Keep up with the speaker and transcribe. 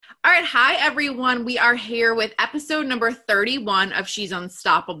All right. Hi, everyone. We are here with episode number 31 of She's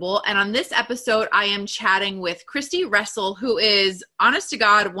Unstoppable. And on this episode, I am chatting with Christy Russell, who is, honest to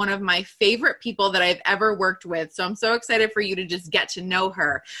God, one of my favorite people that I've ever worked with. So I'm so excited for you to just get to know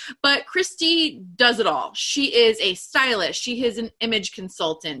her. But Christy does it all. She is a stylist. She is an image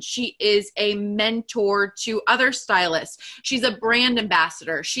consultant. She is a mentor to other stylists. She's a brand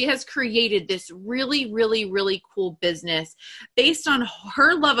ambassador. She has created this really, really, really cool business based on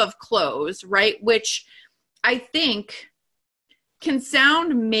her love of clothes, right? Which I think can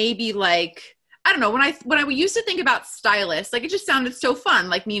sound maybe like, I don't know, when I used to think about stylists, like it just sounded so fun,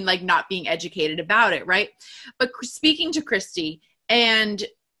 like me like not being educated about it, right? But speaking to Christy and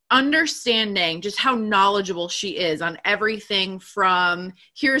understanding just how knowledgeable she is on everything from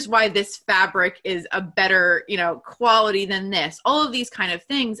here's why this fabric is a better, quality than this, all of these kind of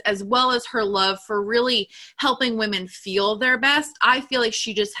things, as well as her love for really helping women feel their best. I feel like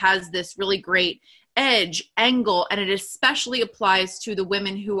she just has this really great edge angle, and it especially applies to the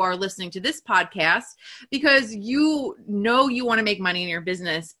women who are listening to this podcast, because you want to make money in your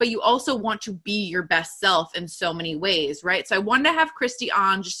business, but you also want to be your best self in so many ways, right? So I wanted to have Christy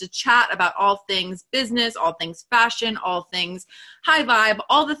on just to chat about all things business, all things fashion, all things high vibe,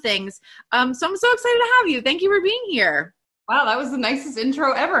 all the things. So I'm so excited to have you. Thank you for being here. Wow, that was the nicest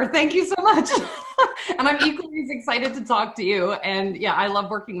intro ever. Thank you so much. And I'm equally as excited to talk to you. And yeah, I love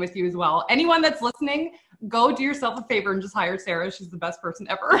working with you as well. Anyone that's listening, go do yourself a favor and just hire Sarah. She's the best person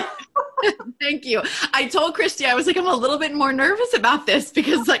ever. Thank you. I told Christy, I was like, I'm a little bit more nervous about this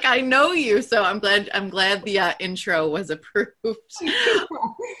because like I know you. So I'm glad the intro was approved.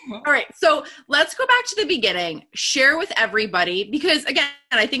 All right. So let's go back to the beginning. Share with everybody, because again,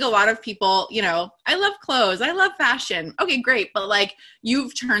 I think a lot of people, I love clothes. I love fashion. Okay, great. But like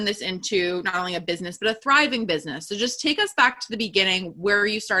you've turned this into not only a business, but a thriving business. So just take us back to the beginning, where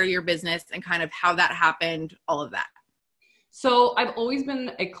you started your business and kind of how that happened, all of that. So I've always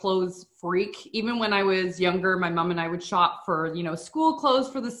been a clothes freak. Even when I was younger, my mom and I would shop for, school clothes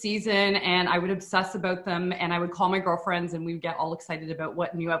for the season, and I would obsess about them, and I would call my girlfriends and we would get all excited about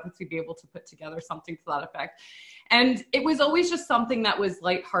what new outfits we'd be able to put together, something to that effect. And it was always just something that was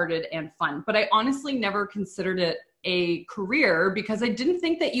lighthearted and fun, but I honestly never considered it a career because I didn't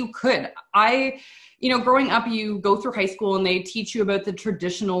think that you could. Growing up, you go through high school and they teach you about the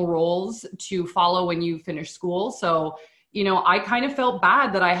traditional roles to follow when you finish school. So I kind of felt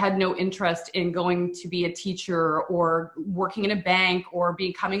bad that I had no interest in going to be a teacher or working in a bank or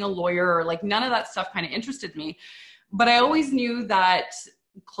becoming a lawyer, or like none of that stuff kind of interested me. But I always knew that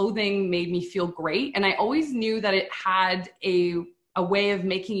clothing made me feel great. And I always knew that it had a way of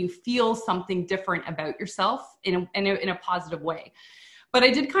making you feel something different about yourself in a positive way. But I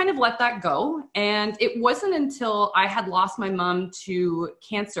did kind of let that go. And it wasn't until I had lost my mom to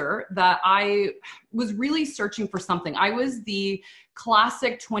cancer that I was really searching for something. I was the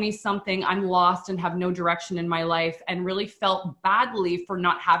classic 20-something, I'm lost and have no direction in my life, and really felt badly for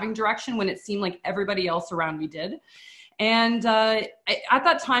not having direction when it seemed like everybody else around me did. And at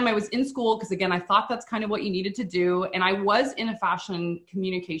that time, I was in school because, again, I thought that's kind of what you needed to do. And I was in a fashion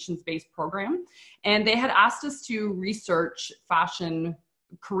communications-based program. And they had asked us to research fashion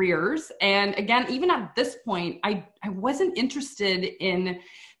careers. And again, even at this point, I wasn't interested in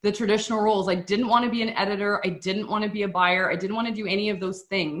the traditional roles. I didn't want to be an editor. I didn't want to be a buyer. I didn't want to do any of those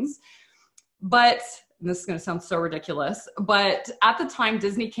things. But this is going to sound so ridiculous, but at the time,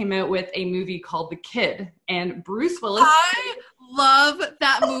 Disney came out with a movie called The Kid, and Bruce Willis. I love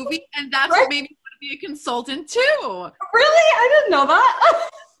that movie, and that's what made me want to be a consultant too. Really? I didn't know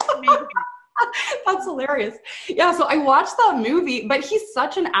that. That's hilarious. Yeah, so I watched that movie, but he's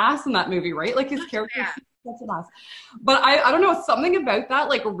such an ass in that movie, right? Like his character is such an ass. But I don't know, something about that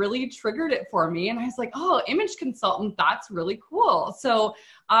like really triggered it for me. And I was like, oh, image consultant, that's really cool. So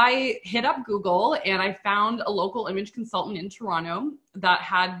I hit up Google and I found a local image consultant in Toronto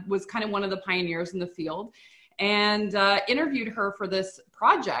that was kind of one of the pioneers in the field, and interviewed her for this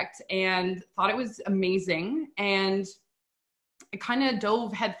project and thought it was amazing. And I kind of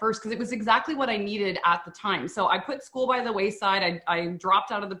dove headfirst because it was exactly what I needed at the time. So I put school by the wayside. I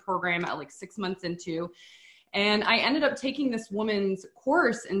dropped out of the program at like 6 months into, and I ended up taking this woman's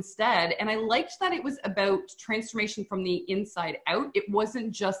course instead. And I liked that it was about transformation from the inside out. It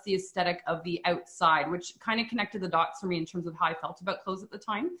wasn't just the aesthetic of the outside, which kind of connected the dots for me in terms of how I felt about clothes at the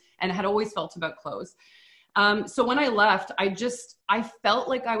time and had always felt about clothes. So when I left, I felt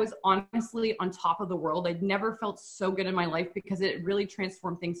like I was honestly on top of the world. I'd never felt so good in my life because it really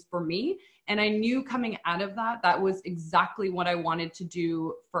transformed things for me. And I knew coming out of that was exactly what I wanted to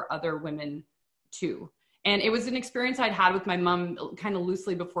do for other women too. And it was an experience I'd had with my mom kind of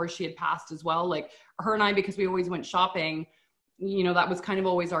loosely before she had passed as well. Like her and I, because we always went shopping, you know, that was kind of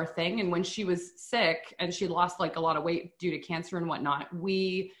always our thing. And when she was sick and she lost like a lot of weight due to cancer and whatnot,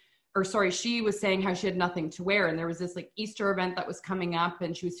 she was saying how she had nothing to wear. And there was this like Easter event that was coming up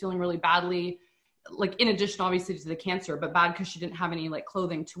and she was feeling really badly, like in addition, obviously to the cancer, but bad because she didn't have any like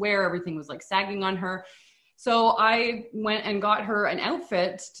clothing to wear. Everything was like sagging on her. So I went and got her an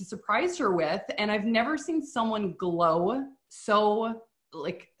outfit to surprise her with. And I've never seen someone glow so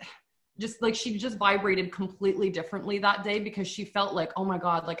like, just like she just vibrated completely differently that day because she felt like, oh my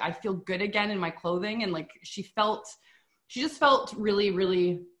God, like I feel good again in my clothing. And like, she just felt really,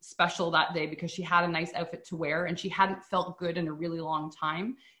 really special that day because she had a nice outfit to wear and she hadn't felt good in a really long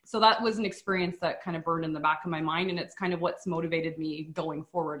time. So that was an experience that kind of burned in the back of my mind. And it's kind of what's motivated me going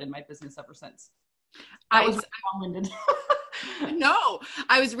forward in my business ever since. That was long-winded. No,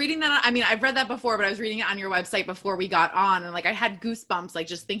 I was reading that. I mean, I've read that before, but I was reading it on your website before we got on. And like, I had goosebumps, like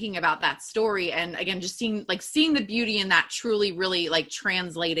just thinking about that story. And again, just seeing the beauty in that truly, really like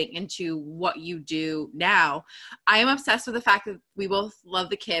translating into what you do now. I am obsessed with the fact that we both love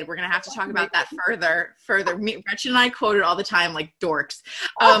the kid. We're going to have to talk about that further. Gretchen and I quote it all the time, like dorks.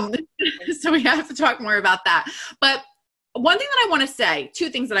 So we have to talk more about that. But one thing that I want to say, two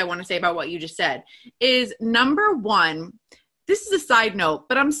things that I want to say about what you just said is number one, this is a side note,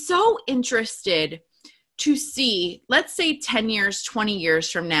 but I'm so interested to see, let's say 10 years, 20 years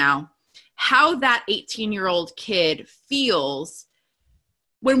from now, how that 18-year-old kid feels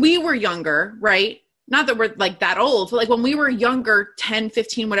when we were younger, right? Not that we're like that old, but like when we were younger, 10,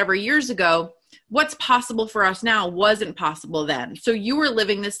 15, whatever years ago, what's possible for us now wasn't possible then. So you were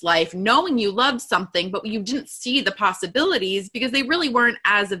living this life knowing you loved something, but you didn't see the possibilities because they really weren't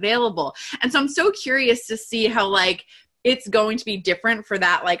as available. And so I'm so curious to see how like it's going to be different for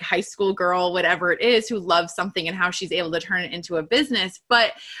that like high school girl, whatever it is, who loves something and how she's able to turn it into a business.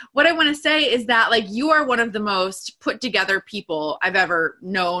 But what I want to say is that like you are one of the most put together people I've ever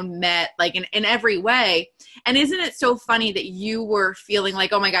known, met, like in every way. And isn't it so funny that you were feeling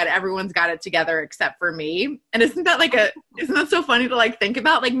like, oh my God, everyone's got it together except for me? And isn't that so funny to like think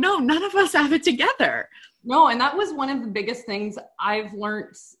about? Like, no, none of us have it together. No, and that was one of the biggest things I've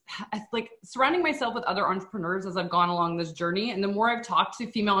learned, like surrounding myself with other entrepreneurs as I've gone along this journey. And the more I've talked to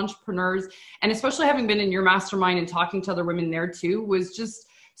female entrepreneurs, and especially having been in your mastermind and talking to other women there too, was just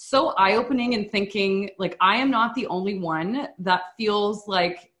so eye-opening and thinking like, I am not the only one that feels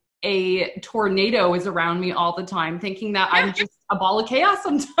like a tornado is around me all the time, thinking that I'm just a ball of chaos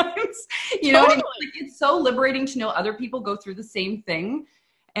sometimes. You know what I mean? Like, it's so liberating to know other people go through the same thing.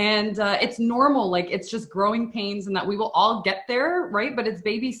 And it's normal, like it's just growing pains and that we will all get there, right? But it's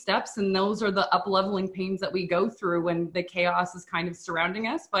baby steps and those are the up-leveling pains that we go through when the chaos is kind of surrounding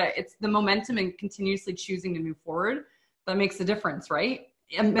us. But it's the momentum and continuously choosing to move forward that makes a difference, right?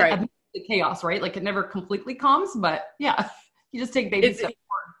 And right. The chaos, right? Like it never completely calms, but yeah, you just take baby steps forward.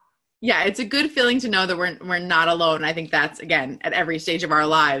 Yeah, it's a good feeling to know that we're not alone. I think that's, again, at every stage of our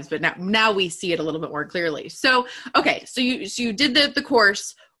lives, but now we see it a little bit more clearly. So, okay, so you did the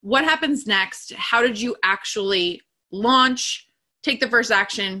course. What happens next? How did you actually launch, take the first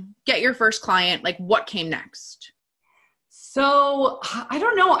action, get your first client? Like what came next? So I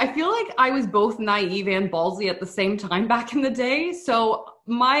don't know. I feel like I was both naive and ballsy at the same time back in the day. So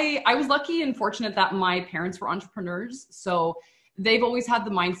I was lucky and fortunate that my parents were entrepreneurs. So they've always had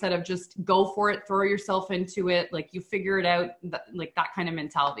the mindset of just go for it, throw yourself into it, like you figure it out, like that kind of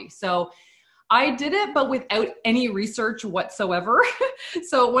mentality. So I did it, but without any research whatsoever.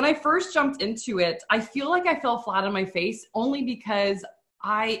 So when I first jumped into it, I feel like I fell flat on my face only because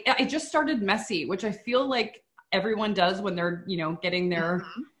I just started messy, which I feel like everyone does when they're, getting their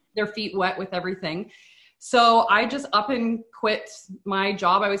feet wet with everything. So I just up and quit my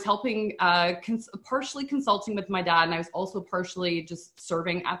job. I was helping, partially consulting with my dad, and I was also partially just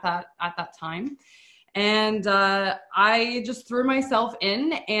serving at that time. And I just threw myself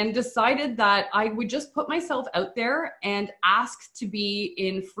in and decided that I would just put myself out there and ask to be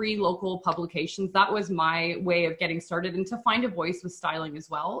in free local publications. That was my way of getting started, and to find a voice with styling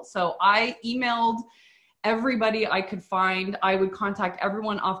as well. So I emailed everybody I could find. I would contact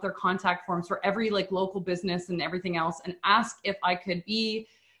everyone off their contact forms for every local business and everything else, and ask if I could be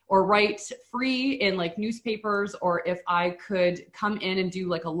or write free in newspapers, or if I could come in and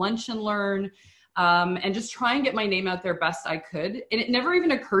do a lunch and learn, and just try and get my name out there best I could. And it never even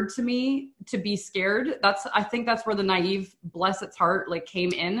occurred to me to be scared. I think that's where the naive, bless its heart,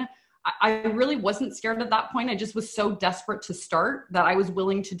 came in. I really wasn't scared at that point. I just was so desperate to start that I was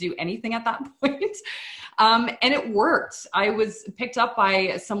willing to do anything at that point. And it worked. I was picked up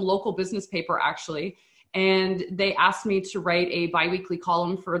by some local business paper actually. And they asked me to write a biweekly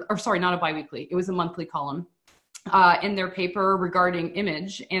column not a biweekly, it was a monthly column in their paper regarding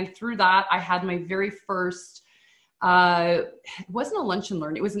image. And through that, I had my very first, it wasn't a lunch and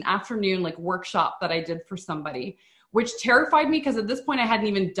learn, it was an afternoon like workshop that I did for somebody, which terrified me because at this point I hadn't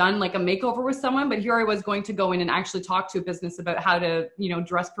even done like a makeover with someone, but here I was going to go in and actually talk to a business about how to,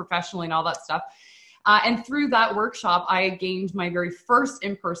 dress professionally and all that stuff. And through that workshop, I gained my very first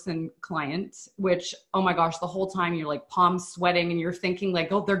in-person client, which, oh my gosh, the whole time you're like palms sweating and you're thinking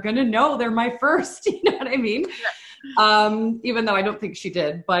like, oh, they're going to know they're my first, you know what I mean? Even though I don't think she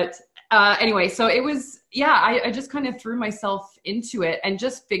did, but anyway, so it was, I just kind of threw myself into it and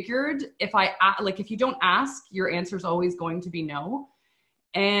just figured if you don't ask, your answer is always going to be no.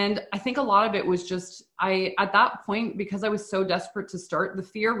 And I think a lot of it was just, at that point, because I was so desperate to start, the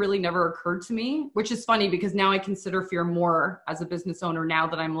fear really never occurred to me, which is funny because now I consider fear more as a business owner now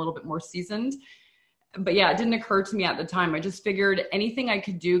that I'm a little bit more seasoned. But yeah, it didn't occur to me at the time. I just figured anything I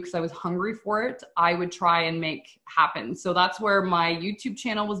could do because I was hungry for it, I would try and make happen. So that's where my YouTube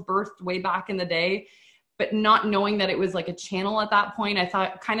channel was birthed way back in the day, but not knowing that it was like a channel at that point. I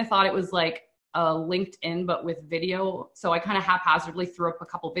thought it was like LinkedIn, but with video. So I kind of haphazardly threw up a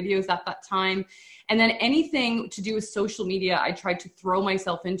couple videos at that time. And then anything to do with social media, I tried to throw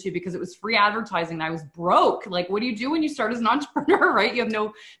myself into because it was free advertising and I was broke. Like, what do you do when you start as an entrepreneur, right? You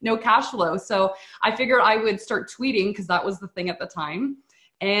have no cash flow. So I figured I would start tweeting because that was the thing at the time.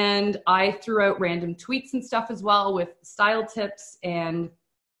 And I threw out random tweets and stuff as well with style tips. And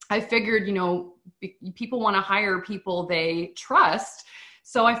I figured, people want to hire people they trust.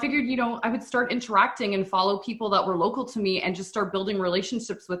 So I figured, I would start interacting and follow people that were local to me and just start building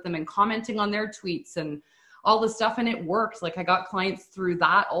relationships with them and commenting on their tweets and all this stuff. And it worked. Like I got clients through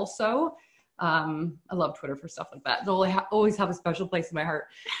that also. I love Twitter for stuff like that. It'll always have a special place in my heart.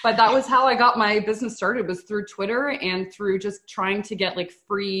 But that was how I got my business started, was through Twitter and through just trying to get like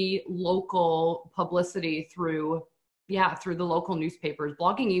free local publicity through the local newspapers.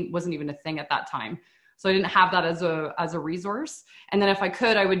 Blogging wasn't even a thing at that time. So I didn't have that as a resource. And then if I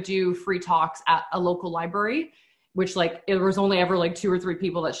could, I would do free talks at a local library, which it was only ever like 2 or 3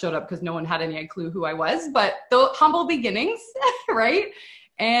 people that showed up because no one had any clue who I was, but the humble beginnings, right?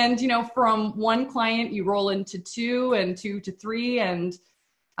 And, from one client, you roll into 2 and 2 to 3. And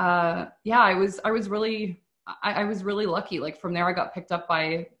I was really lucky. Like from there, I got picked up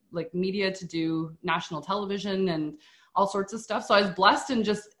by like media to do national television and all sorts of stuff. So I was blessed and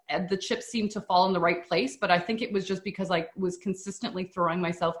just the chips seemed to fall in the right place. But I think it was just because I was consistently throwing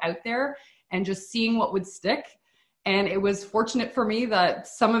myself out there and just seeing what would stick. And it was fortunate for me that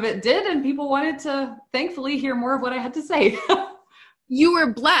some of it did, and people wanted to thankfully hear more of what I had to say. You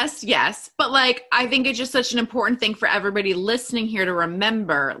were blessed, yes. But I think it's just such an important thing for everybody listening here to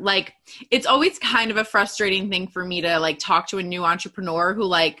remember. It's always kind of a frustrating thing for me to talk to a new entrepreneur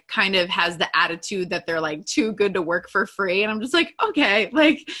who kind of has the attitude that they're too good to work for free. And I'm just okay,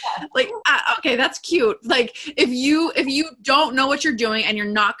 okay, that's cute. If you don't know what you're doing and you're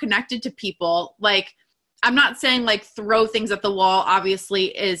not connected to people, I'm not saying throw things at the wall,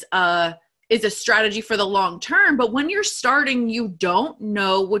 obviously is a strategy for the long term. But when you're starting, you don't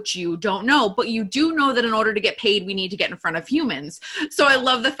know what you don't know, but you do know that in order to get paid, we need to get in front of humans. So I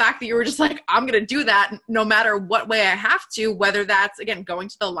love the fact that you were just I'm going to do that no matter what way I have to, whether that's, again, going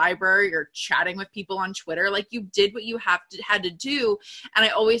to the library or chatting with people on Twitter. You did what you had to do. And I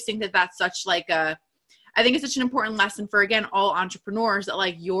always think that that's such I think it's such an important lesson for, again, all entrepreneurs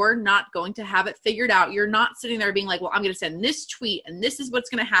that you're not going to have it figured out. You're not sitting there being well, I'm going to send this tweet and this is what's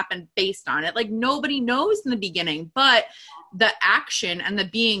going to happen based on it. Nobody knows in the beginning, but the action and the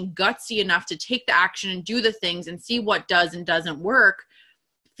being gutsy enough to take the action and do the things and see what does and doesn't work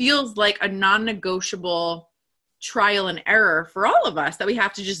feels like a non-negotiable trial and error for all of us that we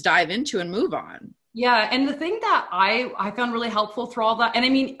have to just dive into and move on. Yeah. And the thing that I found really helpful through all that, and I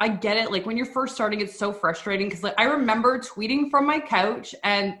mean, I get it. When you're first starting, it's so frustrating because I remember tweeting from my couch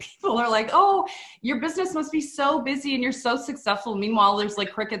and people are oh, your business must be so busy and you're so successful. Meanwhile, there's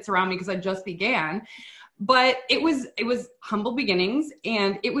crickets around me because I just began. But it was humble beginnings,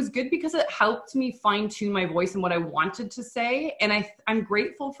 and it was good because it helped me fine tune my voice and what I wanted to say. And I'm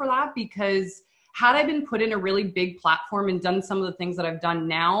grateful for that, because had I been put in a really big platform and done some of the things that I've done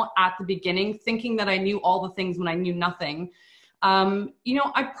now at the beginning, thinking that I knew all the things when I knew nothing, I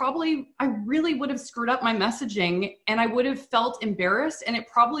really would have screwed up my messaging, and I would have felt embarrassed, and it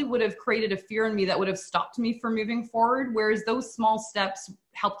probably would have created a fear in me that would have stopped me from moving forward. Whereas those small steps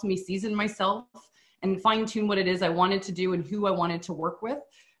helped me season myself and fine tune what it is I wanted to do and who I wanted to work with.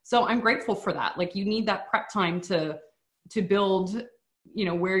 So I'm grateful for that. You need that prep time to build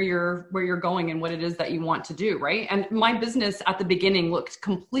where you're going and what it is that you want to do, right? And my business at the beginning looked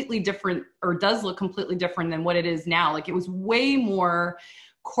completely different, or does look completely different than what it is now. Like, it was way more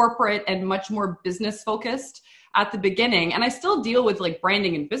corporate and much more business focused at the beginning. And I still deal with like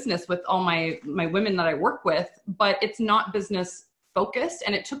branding and business with all my women that I work with, but it's not business focused.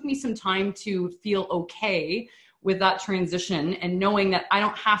 And it took me some time to feel okay with that transition, and knowing that I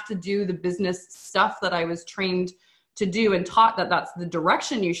don't have to do the business stuff that I was trained to do and taught that that's the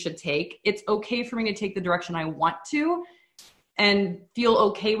direction you should take. It's okay for me to take the direction I want to and feel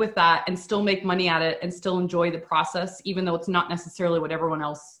okay with that, and still make money at it and still enjoy the process, even though it's not necessarily what everyone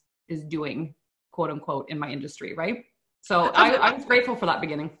else is doing, quote unquote, in my industry, right? So I was grateful for that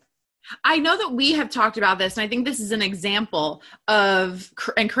beginning. I know that we have talked about this, and I think this is an example of,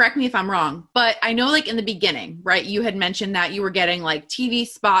 and correct me if I'm wrong, but I know like in the beginning, right, you had mentioned that you were getting like TV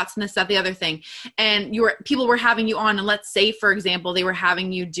spots and this, that, the other thing, and people were having you on, and let's say, for example, they were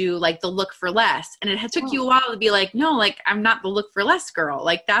having you do like the look for less, and it had took you a while to be like, no, like I'm not the look for less girl.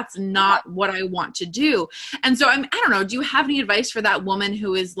 Like, that's not what I want to do. And so I don't know, do you have any advice for that woman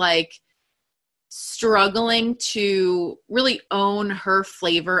who is like struggling to really own her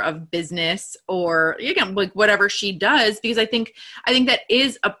flavor of business, or again, like whatever she does? Because I think that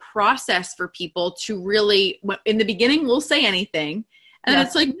is a process for people to really, in the beginning, we'll say anything. And then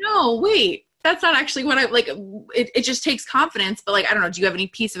it's like, no, wait, that's not actually what I like. It just takes confidence. But like, I don't know, do you have any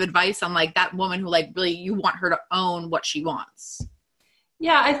piece of advice on like that woman who like really, you want her to own what she wants?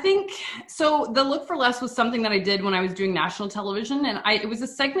 Yeah, I think so. The Look for Less was something that I did when I was doing national television, and it was a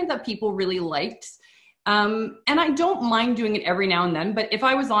segment that people really liked. And I don't mind doing it every now and then, but if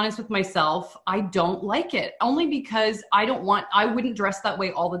I was honest with myself, I don't like it, only because I wouldn't dress that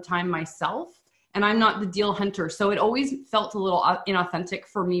way all the time myself, and I'm not the deal hunter. So it always felt a little inauthentic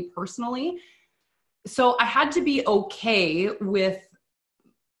for me personally. So I had to be okay with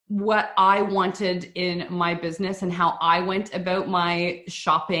what I wanted in my business and how I went about my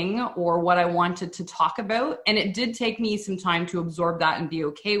shopping, or what I wanted to talk about. And it did take me some time to absorb that and be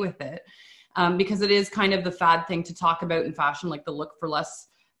okay with it, because it is kind of the fad thing to talk about in fashion, like the look for less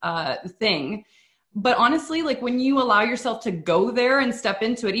thing. But honestly, like when you allow yourself to go there and step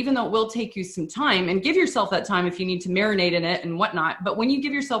into it, even though it will take you some time, and give yourself that time if you need to marinate in it and whatnot. But when you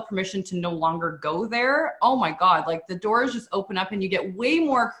give yourself permission to no longer go there, oh my God, like the doors just open up and you get way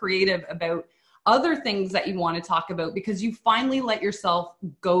more creative about other things that you want to talk about, because you finally let yourself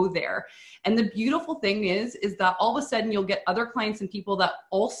go there. And the beautiful thing is that all of a sudden you'll get other clients and people that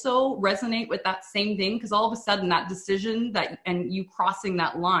also resonate with that same thing. Because all of a sudden that decision and you crossing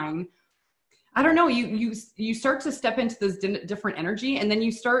that line, I don't know, you start to step into this different energy, and then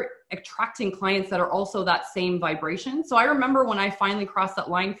you start attracting clients that are also that same vibration. So I remember when I finally crossed that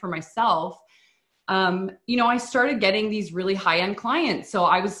line for myself, I started getting these really high-end clients. So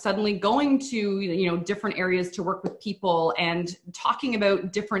I was suddenly going to, different areas to work with people and talking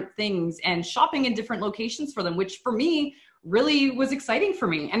about different things and shopping in different locations for them, which for me really was exciting for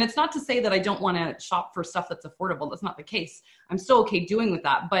me. And it's not to say that I don't want to shop for stuff that's affordable. That's not the case. I'm still okay doing with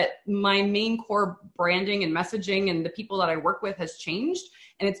that. But my main core branding and messaging and the people that I work with has changed.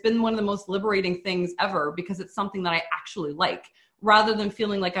 And it's been one of the most liberating things ever, because it's something that I actually like, rather than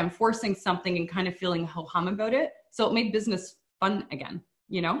feeling like I'm forcing something and kind of feeling ho-hum about it. So it made business fun again,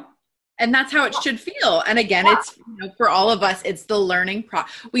 And that's how it should feel. And again, it's, for all of us, it's the learning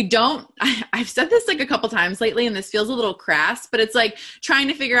I've said this like a couple times lately, and this feels a little crass, but it's like trying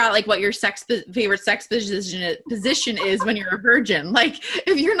to figure out like what your favorite sex position is when you're a virgin. Like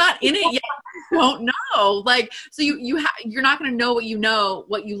if you're not in it yet, you don't know. Like, so you're not going to know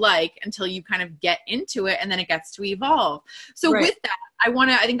what you like until you kind of get into it, and then it gets to evolve. So With that,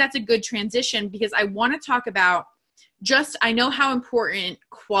 I think that's a good transition, because I want to talk about I know how important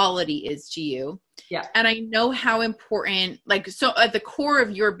quality is to you. Yeah. And I know how important, so at the core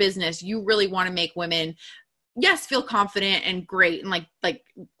of your business, you really want to make women, yes, feel confident and great. And like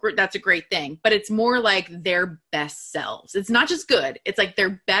that's a great thing, but it's more like their best selves. It's not just good. It's like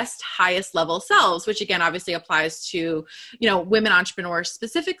their best, highest level selves, which again, obviously applies to, women entrepreneurs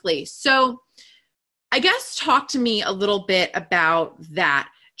specifically. So I guess talk to me a little bit about that,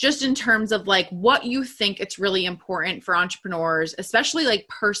 just in terms of like what you think it's really important for entrepreneurs, especially like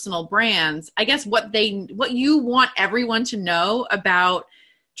personal brands, I guess what you want everyone to know about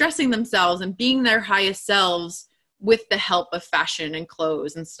dressing themselves and being their highest selves with the help of fashion and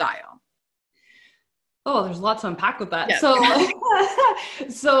clothes and style. Oh, there's a lot to unpack with that. Yes.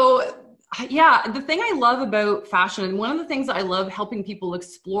 So yeah, the thing I love about fashion, and one of the things that I love helping people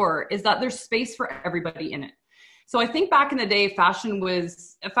explore, is that there's space for everybody in it. So I think back in the day, fashion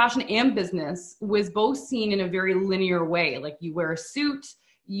and business was both seen in a very linear way. Like you wear a suit,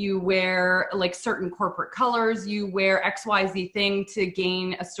 you wear like certain corporate colors, you wear XYZ thing to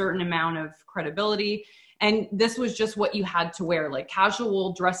gain a certain amount of credibility. And this was just what you had to wear. Like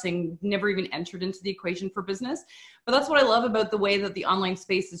casual dressing never even entered into the equation for business. But that's what I love about the way that the online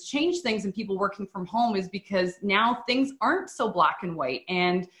space has changed things and people working from home, is because now things aren't so black and white,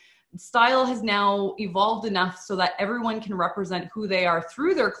 and style has now evolved enough so that everyone can represent who they are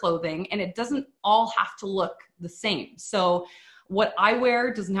through their clothing, and it doesn't all have to look the same. So what I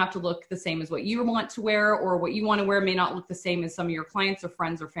wear doesn't have to look the same as what you want to wear, or what you want to wear may not look the same as some of your clients or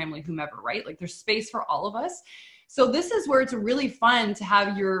friends or family, whomever, right? Like there's space for all of us. So this is where it's really fun to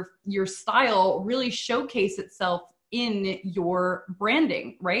have your style really showcase itself in your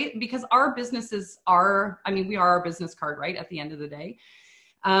branding, right? Because our businesses are, we are our business card, right? At the end of the day.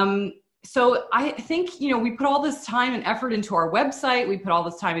 So I think, we put all this time and effort into our website. We put all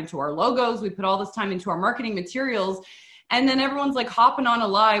this time into our logos. We put all this time into our marketing materials. And then everyone's like hopping on a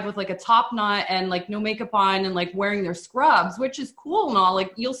live with like a top knot and like no makeup on and like wearing their scrubs, which is cool and all.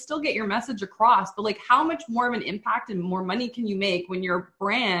 Like you'll still get your message across, but like how much more of an impact and more money can you make when your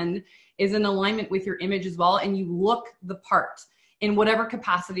brand is in alignment with your image as well, and you look the part in whatever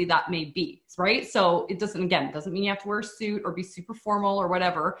capacity that may be, right? So it doesn't mean you have to wear a suit or be super formal or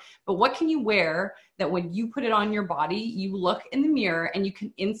whatever, but what can you wear that when you put it on your body, you look in the mirror and you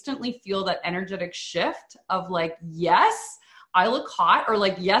can instantly feel that energetic shift of like, yes, I look hot, or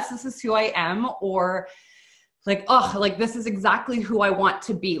like, yes, this is who I am, or like, oh, like this is exactly who I want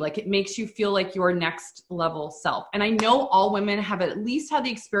to be. Like it makes you feel like your next level self. And I know all women have at least had the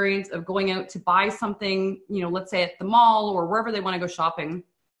experience of going out to buy something, let's say at the mall or wherever they want to go shopping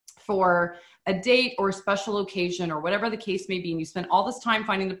for a date or a special occasion or whatever the case may be. And you spend all this time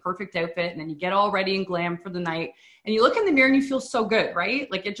finding the perfect outfit, and then you get all ready and glam for the night, and you look in the mirror and you feel so good, right?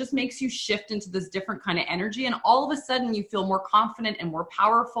 Like it just makes you shift into this different kind of energy. And all of a sudden you feel more confident and more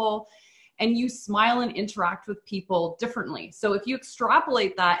powerful, and you smile and interact with people differently. So if you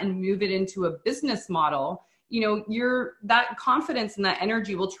extrapolate that and move it into a business model, that confidence and that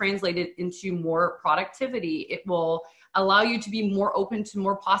energy will translate it into more productivity. It will allow you to be more open to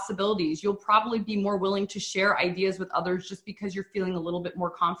more possibilities. You'll probably be more willing to share ideas with others just because you're feeling a little bit more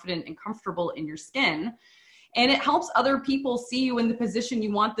confident and comfortable in your skin. And it helps other people see you in the position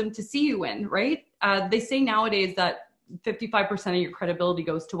you want them to see you in, right? They say nowadays that 55% of your credibility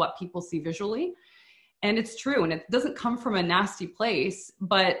goes to what people see visually. And it's true. And it doesn't come from a nasty place.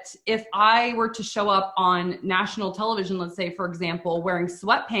 But if I were to show up on national television, let's say, for example, wearing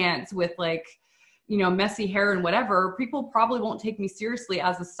sweatpants with like, messy hair and whatever, people probably won't take me seriously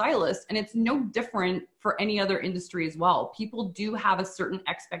as a stylist. And it's no different for any other industry as well. People do have a certain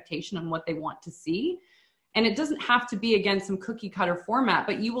expectation on what they want to see. And it doesn't have to be, again, some cookie cutter format,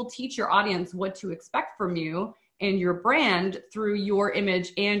 but you will teach your audience what to expect from you and your brand through your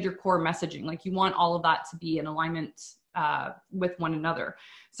image and your core messaging. Like you want all of that to be in alignment with one another.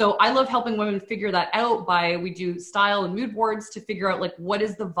 So I love helping women figure that out we do style and mood boards to figure out like, what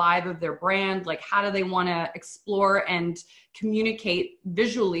is the vibe of their brand? Like, how do they want to explore and communicate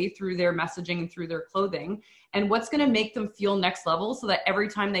visually through their messaging and through their clothing? And what's going to make them feel next level, so that every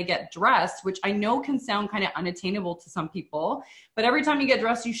time they get dressed, which I know can sound kind of unattainable to some people, but every time you get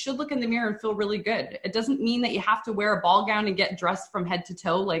dressed, you should look in the mirror and feel really good. It doesn't mean that you have to wear a ball gown and get dressed from head to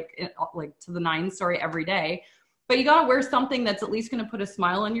toe, like to the nines, every day. But you got to wear something that's at least going to put a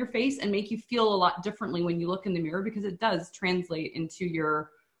smile on your face and make you feel a lot differently when you look in the mirror, because it does translate into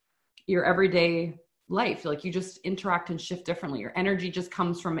your everyday life. Like you just interact and shift differently. Your energy just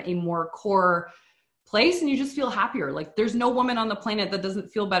comes from a more core place and you just feel happier. Like there's no woman on the planet that doesn't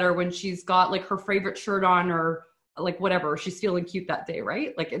feel better when she's got like her favorite shirt on, or like whatever, she's feeling cute that day,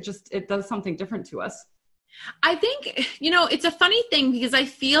 right? Like it does something different to us. I think, it's a funny thing, because I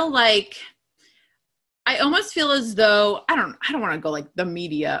feel like I almost feel as though, I don't want to go like the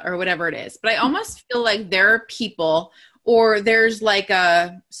media or whatever it is, but I almost feel like there are people, or there's like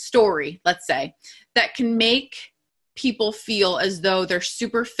a story, let's say, that can make people feel as though they're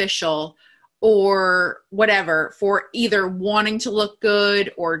superficial or whatever for either wanting to look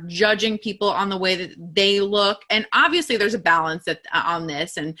good or judging people on the way that they look. And obviously there's a balance on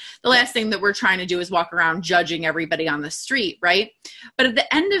this. And the last thing that we're trying to do is walk around judging everybody on the street, right? But at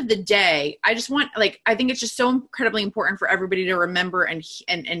the end of the day, I think it's just so incredibly important for everybody to remember and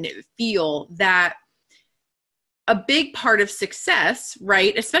feel that a big part of success,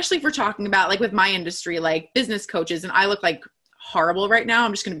 right? Especially if we're talking about like with my industry, like business coaches, and I look like horrible right now.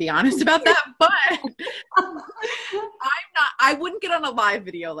 I'm just going to be honest about that. But I wouldn't get on a live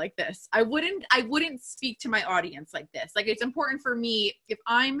video like this. I wouldn't speak to my audience like this. Like, it's important for me, if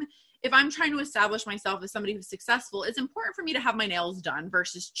I'm trying to establish myself as somebody who's successful, it's important for me to have my nails done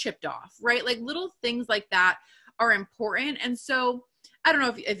versus chipped off, right? Like, little things like that are important. And so I don't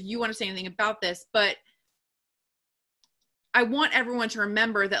know if you want to say anything about this, but I want everyone to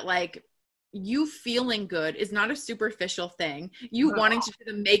remember that, like, you feeling good is not a superficial thing. You wanting to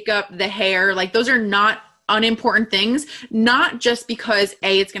do the makeup, the hair, like, those are not unimportant things, not just because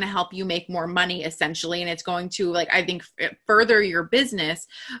it's going to help you make more money essentially. And it's going to, like, I think, further your business,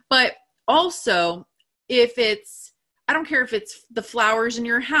 but also I don't care if it's the flowers in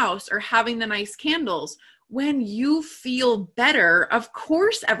your house or having the nice candles. When you feel better, of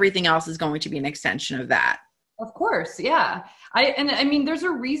course, everything else is going to be an extension of that. Of course. Yeah. I mean, there's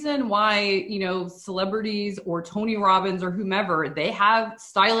a reason why, celebrities or Tony Robbins or whomever, they have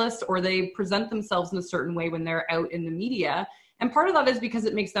stylists or they present themselves in a certain way when they're out in the media. And part of that is because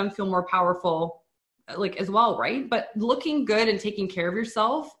it makes them feel more powerful, like, as well. Right. But looking good and taking care of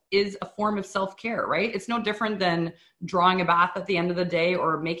yourself is a form of self-care, right? It's no different than drawing a bath at the end of the day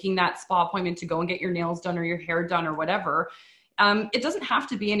or making that spa appointment to go and get your nails done or your hair done or whatever. It doesn't have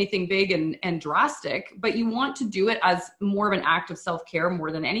to be anything big and drastic, but you want to do it as more of an act of self-care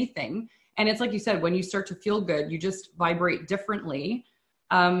more than anything. And it's like you said, when you start to feel good, you just vibrate differently.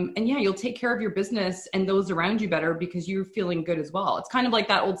 And yeah, you'll take care of your business and those around you better because you're feeling good as well. It's kind of like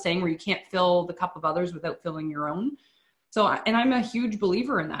that old saying where you can't fill the cup of others without filling your own. So, and I'm a huge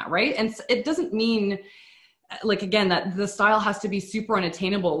believer in that, right? And it doesn't mean, like, again, that the style has to be super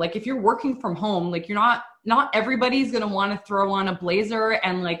unattainable. Like, if you're working from home, like, not everybody's going to want to throw on a blazer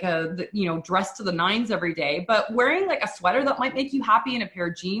and like dress to the nines every day, but wearing like a sweater that might make you happy and a pair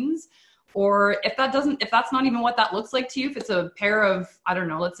of jeans, or if that's not even what that looks like to you, if it's a pair of, I don't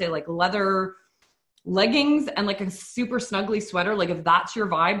know, let's say like leather leggings and like a super snuggly sweater, like, if that's your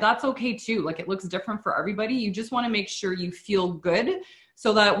vibe, that's okay too. Like, it looks different for everybody. You just want to make sure you feel good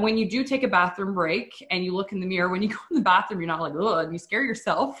so that when you do take a bathroom break and you look in the mirror, when you go in the bathroom, you're not like, ugh, and you scare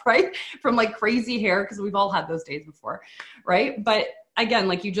yourself, right? From like crazy hair, because we've all had those days before, right? But again,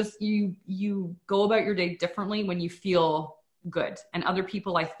 like, you go about your day differently when you feel good. And other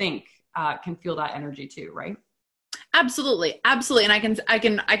people, I think, can feel that energy too, right? Absolutely. And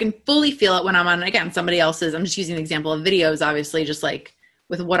I can fully feel it when I'm on, again, somebody else's, I'm just using an example of videos, obviously, just like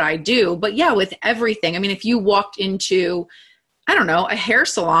with what I do, but yeah, with everything. I mean, if you walked into, I don't know, a hair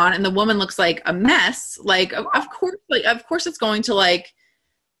salon and the woman looks like a mess, like, of course it's going to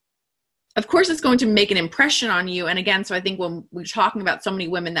make an impression on you. And again, so I think when we're talking about so many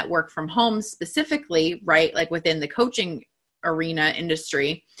women that work from home specifically, right, like within the coaching arena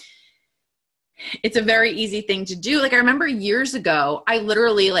industry, it's a very easy thing to do. Like, I remember years ago, I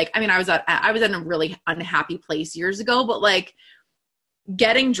literally, like, I mean, I was in a really unhappy place years ago, but like,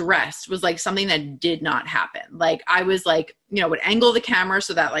 getting dressed was like something that did not happen. Like, I was like, would angle the camera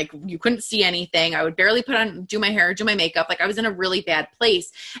so that like you couldn't see anything. I would barely do my hair, do my makeup. Like, I was in a really bad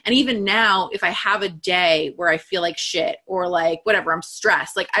place. And even now, if I have a day where I feel like shit or like whatever, I'm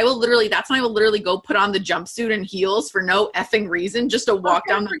stressed, like, that's when I will literally go put on the jumpsuit and heels for no effing reason, just to walk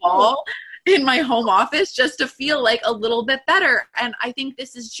down the hall in my home office, just to feel like a little bit better. And I think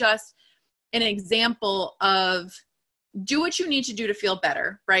this is just an example of do what you need to do to feel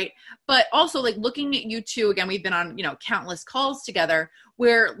better, right? But also, like, looking at you two, again, we've been on, countless calls together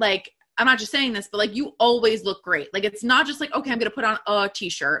where, like, I'm not just saying this, but like, you always look great. Like, it's not just like, okay, I'm going to put on a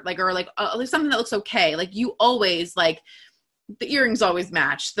t-shirt, like, or like something that looks okay. Like, you always, like, the earrings always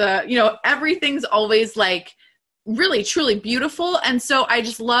match, everything's always like really, truly beautiful. And so I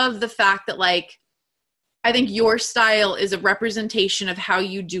just love the fact that, like, I think your style is a representation of how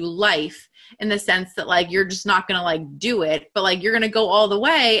you do life, in the sense that, like, you're just not going to like do it, but like, you're going to go all the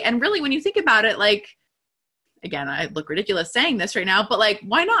way. And really, when you think about it, like, again, I look ridiculous saying this right now, but like,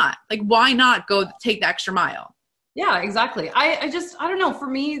 why not? Like, why not go take the extra mile? Yeah, exactly. I don't know. For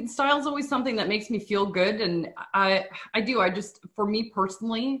me, style is always something that makes me feel good. And for me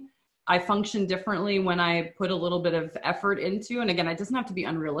personally, I function differently when I put a little bit of effort into, and again, it doesn't have to be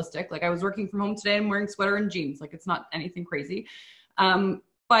unrealistic. Like, I was working from home today, I'm wearing sweater and jeans. Like, it's not anything crazy.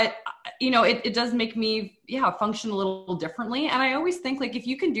 But, it does make me, function a little differently. And I always think, like, if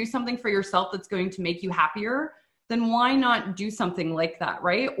you can do something for yourself that's going to make you happier, then why not do something like that,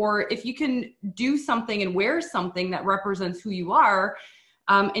 right? Or if you can do something and wear something that represents who you are,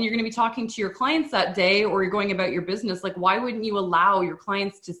 and you're going to be talking to your clients that day, or you're going about your business, like why wouldn't you allow your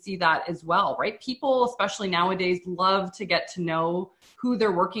clients to see that as well, right? People, especially nowadays, love to get to know who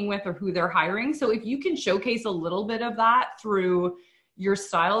they're working with or who they're hiring. So if you can showcase a little bit of that through your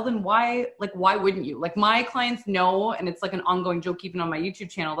style, then why wouldn't you? Like my clients know, and it's like an ongoing joke even on my YouTube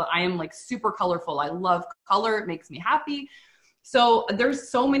channel, that I am like super colorful. I love color. It makes me happy. So there's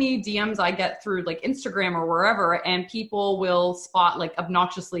so many DMs I get through like Instagram or wherever, and people will spot like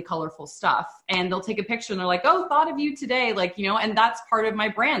obnoxiously colorful stuff, and they'll take a picture and they're like, oh, thought of you today. Like, you know, and that's part of my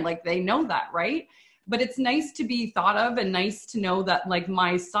brand. Like they know that, right? But it's nice to be thought of, and nice to know that like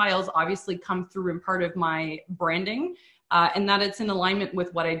my styles obviously come through and part of my branding, and that it's in alignment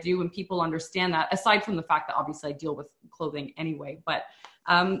with what I do, and people understand that, aside from the fact that obviously I deal with clothing anyway. But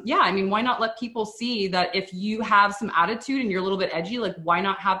yeah, I mean, why not let people see that if you have some attitude and you're a little bit edgy, like why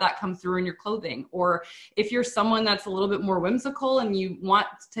not have that come through in your clothing? Or if you're someone that's a little bit more whimsical and you want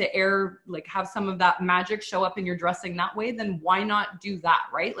to have some of that magic show up in your dressing that way, then why not do that,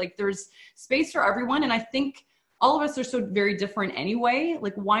 right? Like there's space for everyone. And I think all of us are so very different anyway.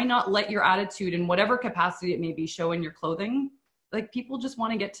 Like why not let your attitude in whatever capacity it may be show in your clothing? Like people just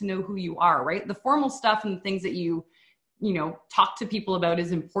want to get to know who you are, right? The formal stuff and the things that you talk to people about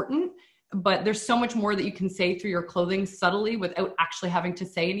is important, but there's so much more that you can say through your clothing subtly without actually having to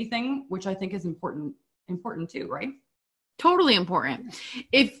say anything, which I think is important too, right? Totally important.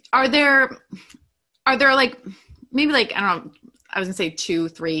 Are there like, maybe like, I don't know, I was gonna say 2,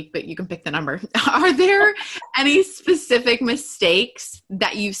 3, but you can pick the number. Are there any specific mistakes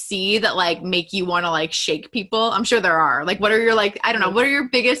that you see that like make you want to like shake people? I'm sure there are. Like, what are your like, I don't know, what are your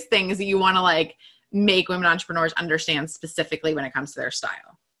biggest things that you want to like make women entrepreneurs understand specifically when it comes to their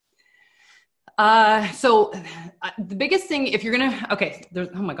style? So the biggest thing, if you're there's,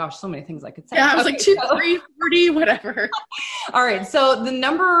 oh my gosh, so many things I could say. Yeah, I was like 2, 3, 40, whatever. All right. So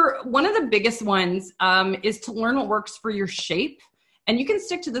one of the biggest ones, is to learn what works for your shape. And you can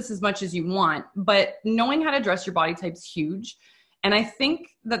stick to this as much as you want, but knowing how to dress your body type is huge. And I think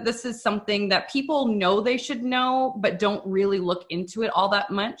that this is something that people know they should know, but don't really look into it all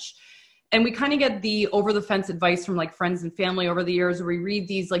that much. And we kind of get the over the fence advice from like friends and family over the years, where we read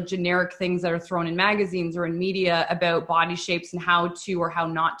these like generic things that are thrown in magazines or in media about body shapes and how to or how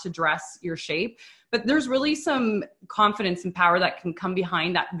not to dress your shape. But there's really some confidence and power that can come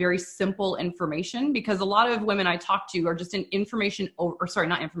behind that very simple information, because a lot of women I talk to are just in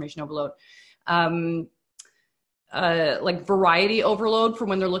not information overload. Like variety overload for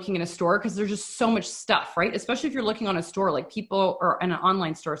when they're looking in a store, because there's just so much stuff, right? Especially if you're looking on a store, like people, or in an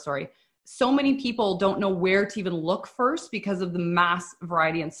online store, so many people don't know where to even look first because of the mass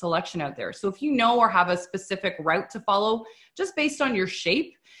variety and selection out there. So if you know or have a specific route to follow just based on your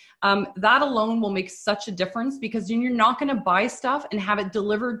shape, that alone will make such a difference, because you're not going to buy stuff and have it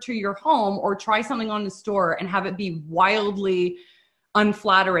delivered to your home, or try something on the store and have it be wildly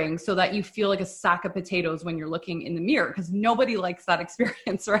unflattering so that you feel like a sack of potatoes when you're looking in the mirror, because nobody likes that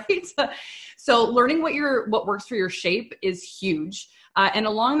experience, right? So learning what works for your shape is huge. And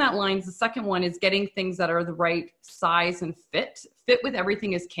along that lines, the second one is getting things that are the right size and fit. Fit with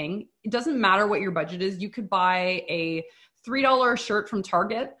everything is king. It doesn't matter what your budget is. You could buy a $3 shirt from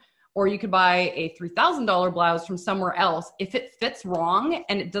Target, or you could buy a $3,000 blouse from somewhere else. If it fits wrong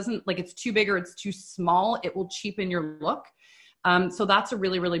and it doesn't, like it's too big or it's too small, it will cheapen your look. So that's a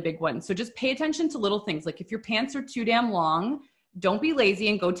really, really big one. So just pay attention to little things. Like if your pants are too damn long, don't be lazy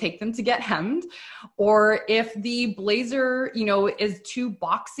and go take them to get hemmed. Or if the blazer, is too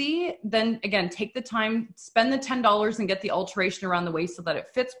boxy, then again, take the time, spend the $10 and get the alteration around the waist so that it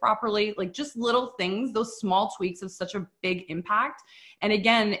fits properly. Like just little things, those small tweaks have such a big impact. And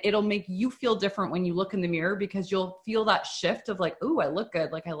again, it'll make you feel different when you look in the mirror, because you'll feel that shift of like, oh, I look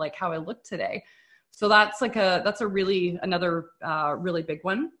good. Like I like how I look today. So that's another really big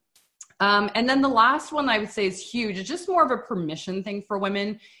one. And then the last one I would say is huge. It's just more of a permission thing for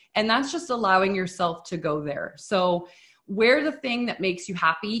women. And that's just allowing yourself to go there. So wear the thing that makes you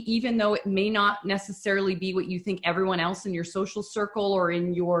happy, even though it may not necessarily be what you think everyone else in your social circle or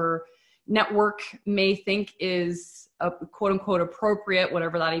in your network may think is a quote unquote appropriate,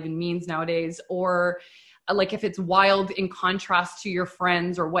 whatever that even means nowadays. Or like if it's wild in contrast to your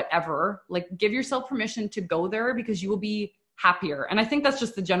friends or whatever, like give yourself permission to go there, because you will be happier. And I think that's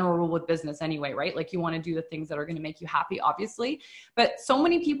just the general rule with business anyway, right? Like you want to do the things that are going to make you happy, obviously. But so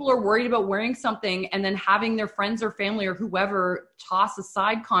many people are worried about wearing something and then having their friends or family or whoever toss a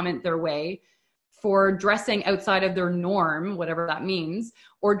side comment their way, for dressing outside of their norm, whatever that means,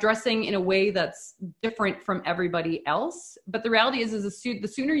 or dressing in a way that's different from everybody else. But the reality is the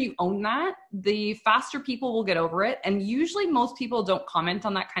sooner you own that, the faster people will get over it. And usually most people don't comment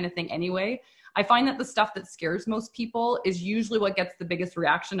on that kind of thing anyway. I find that the stuff that scares most people is usually what gets the biggest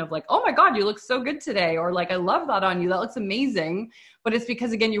reaction of like, oh my God, you look so good today. Or like, I love that on you. That looks amazing. But it's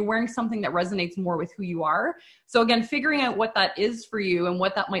because, again, you're wearing something that resonates more with who you are. So again, figuring out what that is for you and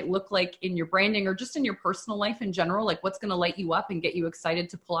what that might look like in your branding or just in your personal life in general, like what's going to light you up and get you excited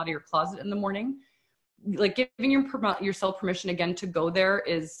to pull out of your closet in the morning. Like giving yourself permission again to go there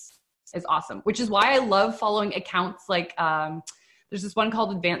is awesome, which is why I love following accounts like, there's this one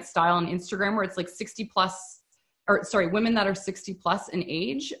called Advanced Style on Instagram where it's like women that are 60 plus in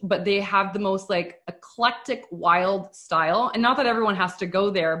age, but they have the most like eclectic, wild style. And not that everyone has to go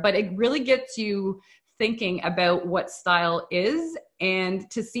there, but it really gets you thinking about what style is, and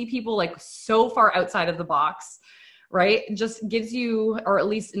to see people like so far outside of the box, right? It just gives you, or at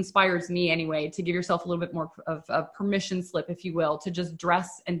least inspires me anyway, to give yourself a little bit more of a permission slip, if you will, to just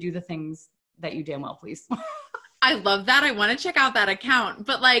dress and do the things that you damn well please. I love that. I want to check out that account.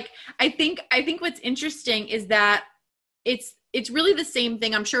 But like, I think what's interesting is that it's really the same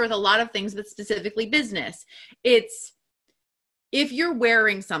thing, I'm sure, with a lot of things, but specifically business. It's if you're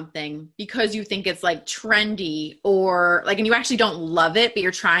wearing something because you think it's like trendy or like, and you actually don't love it, but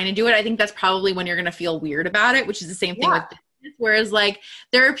you're trying to do it, I think that's probably when you're going to feel weird about it, which is the same thing with business. Whereas like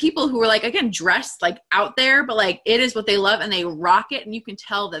there are people who are like, again, dressed like out there, but like it is what they love and they rock it, and you can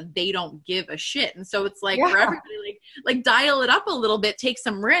tell that they don't give a shit. And so it's like for everybody, like dial it up a little bit, take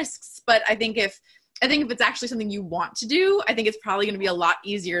some risks. But I think if it's actually something you want to do, I think it's probably going to be a lot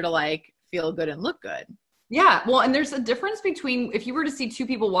easier to like feel good and look good. Yeah. Well, and there's a difference between, if you were to see two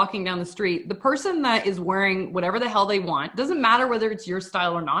people walking down the street, the person that is wearing whatever the hell they want, doesn't matter whether it's your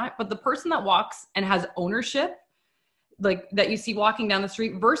style or not, but the person that walks and has ownership, like that you see walking down the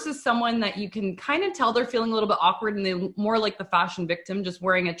street, versus someone that you can kind of tell they're feeling a little bit awkward and they're more like the fashion victim, just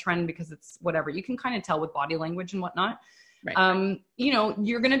wearing a trend because it's whatever. You can kind of tell with body language and whatnot. Right. You know,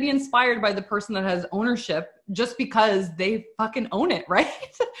 you're going to be inspired by the person that has ownership just because they fucking own it. Right.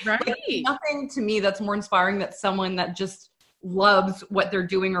 Right. Like, nothing to me that's more inspiring than someone that just loves what they're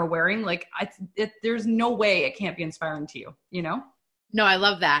doing or wearing. Like there's no way it can't be inspiring to you, you know? No, I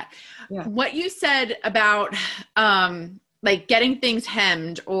love that. Yeah. What you said about like getting things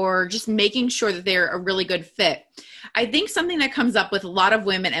hemmed or just making sure that they're a really good fit. I think something that comes up with a lot of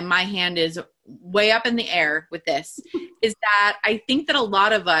women, and my hand is way up in the air with this, is that I think that a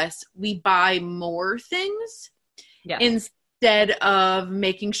lot of us, we buy more things instead of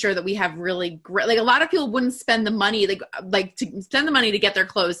making sure that we have really great, like a lot of people wouldn't spend the money, like to spend the money to get their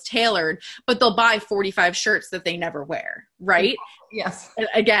clothes tailored, but they'll buy 45 shirts that they never wear. Right. Yes.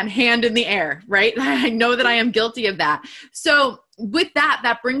 Again, hand in the air, right? I know that I am guilty of that. So with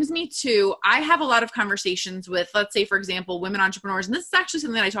that brings me to, I have a lot of conversations with, let's say, for example, women entrepreneurs, and this is actually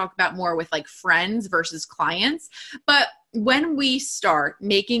something that I talk about more with like friends versus clients. But when we start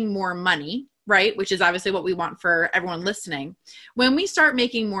making more money, right, which is obviously what we want for everyone listening, when we start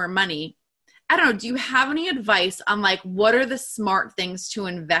making more money, I don't know, do you have any advice on like, what are the smart things to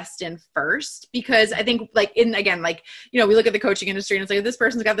invest in first? Because I think like again, you know, we look at the coaching industry and it's like, this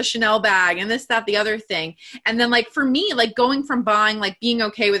person's got the Chanel bag and this, that, the other thing. And then like, for me, like going from buying, like being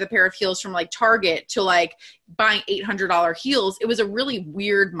okay with a pair of heels from like Target to like buying $800 heels, it was a really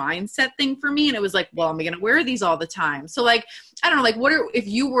weird mindset thing for me. And it was like, well, am I going to wear these all the time? So like, I don't know, like if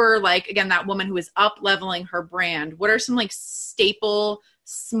you were like, again, that woman who is up leveling her brand, what are some like staple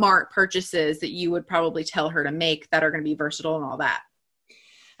smart purchases that you would probably tell her to make that are going to be versatile and all that?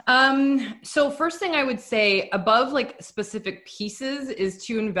 So first thing I would say above like specific pieces is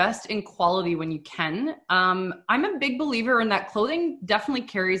to invest in quality when you can. I'm a big believer in that clothing definitely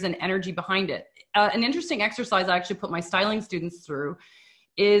carries an energy behind it. An interesting exercise I actually put my styling students through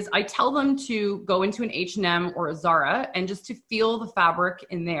is I tell them to go into an H&M or a Zara and just to feel the fabric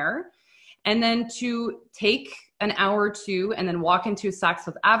in there. And then to take an hour or two and then walk into a Saks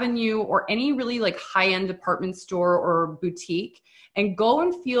Fifth Avenue or any really like high-end department store or boutique and go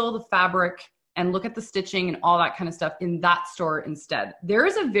and feel the fabric and look at the stitching and all that kind of stuff in that store instead. There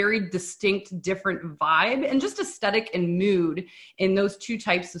is a very distinct, different vibe and just aesthetic and mood in those two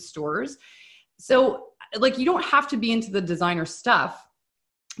types of stores. So like, you don't have to be into the designer stuff,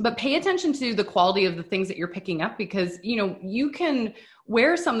 but pay attention to the quality of the things that you're picking up, because, you know, you can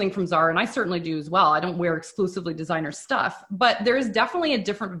wear something from Zara, and I certainly do as well. I don't wear exclusively designer stuff, but there's definitely a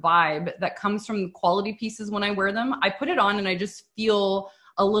different vibe that comes from quality pieces when I wear them. I put it on and I just feel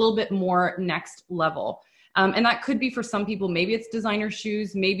a little bit more next level. And that could be for some people, maybe it's designer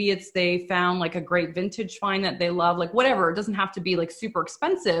shoes, maybe it's they found like a great vintage find that they love, like whatever. It doesn't have to be like super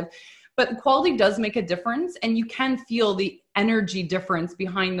expensive, but the quality does make a difference, and you can feel the energy difference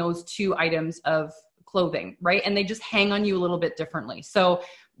behind those two items of clothing, right? And they just hang on you a little bit differently. So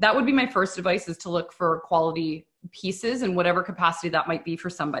that would be my first advice, is to look for quality pieces in whatever capacity that might be for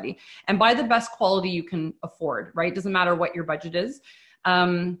somebody, and buy the best quality you can afford, right? Doesn't matter what your budget is.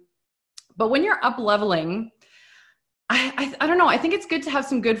 But when you're up leveling, I don't know. I think it's good to have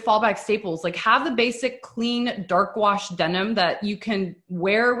some good fallback staples. Like have the basic clean dark wash denim that you can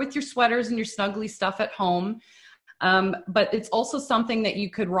wear with your sweaters and your snuggly stuff at home. But it's also something that you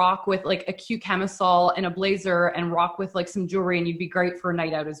could rock with like a cute camisole and a blazer, and rock with like some jewelry, and you'd be great for a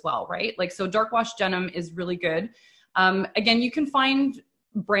night out as well, right? Like, so dark wash denim is really good. Again, you can find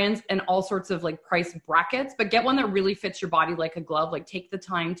brands in all sorts of like price brackets, but get one that really fits your body like a glove. Like take the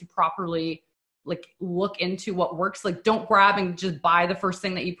time to properly like look into what works. Like don't grab and just buy the first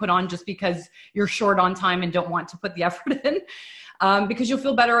thing that you put on just because you're short on time and don't want to put the effort in. Because you'll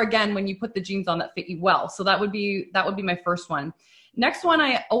feel better again when you put the jeans on that fit you well. So that would be my first one. Next one,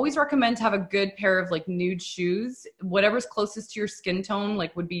 I always recommend to have a good pair of like nude shoes. Whatever's closest to your skin tone,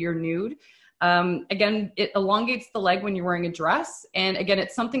 like would be your nude. Again, it elongates the leg when you're wearing a dress. And again,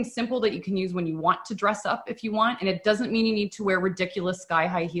 it's something simple that you can use when you want to dress up if you want. And it doesn't mean you need to wear ridiculous sky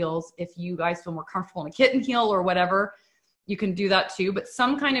high heels. If you guys feel more comfortable in a kitten heel or whatever, you can do that too. But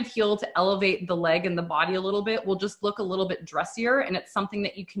some kind of heel to elevate the leg and the body a little bit will just look a little bit dressier. And it's something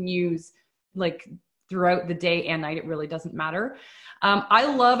that you can use like throughout the day and night. It really doesn't matter. I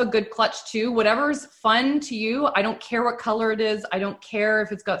love a good clutch too. Whatever's fun to you. I don't care what color it is. I don't care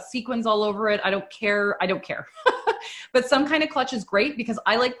if it's got sequins all over it. I don't care. But some kind of clutch is great because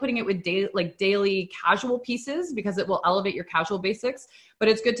I like putting it with daily casual pieces because it will elevate your casual basics. But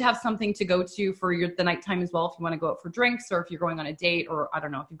it's good to have something to go to for the nighttime as well if you want to go out for drinks, or if you're going on a date, or I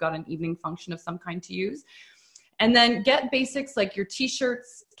don't know, if you've got an evening function of some kind to use. And then get basics like your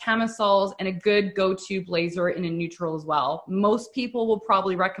t-shirts, camisoles, and a good go-to blazer in a neutral as well. Most people will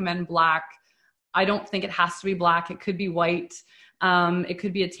probably recommend black. I don't think it has to be black. It could be white. It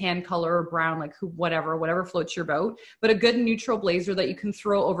could be a tan color or brown, like whatever floats your boat. But a good neutral blazer that you can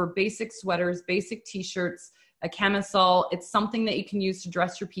throw over basic sweaters, basic t-shirts, a camisole. It's something that you can use to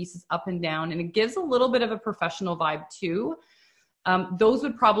dress your pieces up and down. And it gives a little bit of a professional vibe too. Those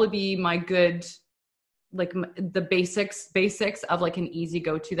would probably be my good, like the basics of like an easy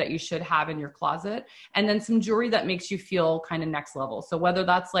go-to that you should have in your closet. And then some jewelry that makes you feel kind of next level. So whether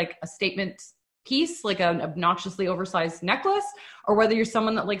that's like a statement piece, like an obnoxiously oversized necklace, or whether you're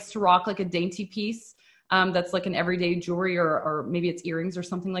someone that likes to rock like a dainty piece that's like an everyday jewelry, or maybe it's earrings or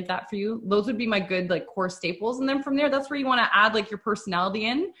something like that for you. Those would be my good like core staples. And then from there, that's where you want to add like your personality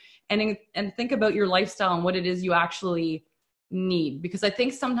in and think about your lifestyle and what it is you actually need. Because I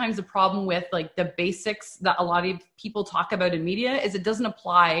think sometimes the problem with like the basics that a lot of people talk about in media is it doesn't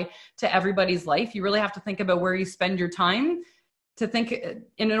apply to everybody's life. You really have to think about where you spend your time to think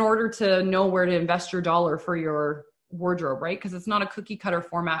in order to know where to invest your dollar for your wardrobe, right? Because it's not a cookie cutter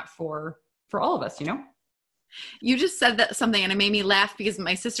format for all of us, you know? You just said that something and it made me laugh because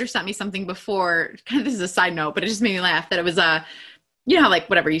my sister sent me something before, kind of this is a side note, but it just made me laugh that it was you know, like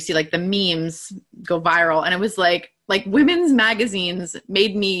whatever you see, like the memes go viral, and it was like women's magazines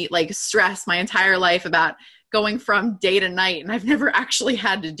made me like stress my entire life about going from day to night. And I've never actually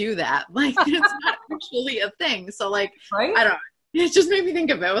had to do that. Like it's not actually a thing. So like, right? I don't know. It just made me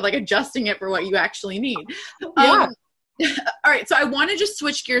think of it with like adjusting it for what you actually need. Yeah. All right. So I want to just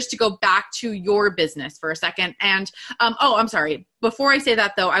switch gears to go back to your business for a second. And, I'm sorry. Before I say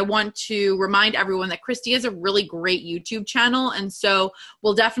that though, I want to remind everyone that Christy has a really great YouTube channel. And so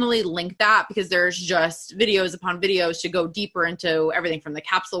we'll definitely link that because there's just videos upon videos to go deeper into everything from the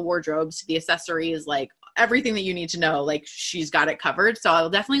capsule wardrobes to the accessories, like everything that you need to know, like she's got it covered. So I'll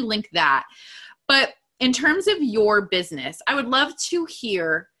definitely link that. But in terms of your business, I would love to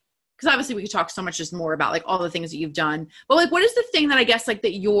hear, because obviously we could talk so much just more about like all the things that you've done, but like, what is the thing that I guess like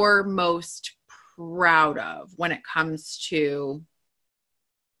that you're most proud of when it comes to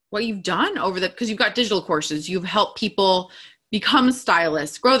what you've done because you've got digital courses, you've helped people become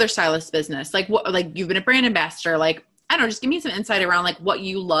stylists, grow their stylist business. Like what, like you've been a brand ambassador, like, I don't know, just give me some insight around like what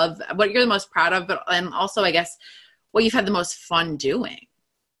you love, what you're the most proud of, but and also I guess what you've had the most fun doing.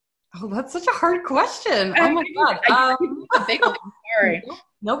 Oh, that's such a hard question. Oh my God. A big one. Sorry.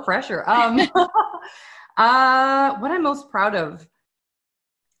 No pressure. What I'm most proud of,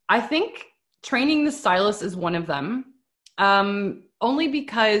 I think training the stylist is one of them. only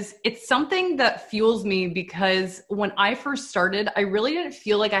because it's something that fuels me, because when I first started, I really didn't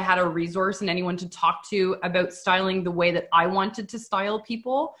feel like I had a resource and anyone to talk to about styling the way that I wanted to style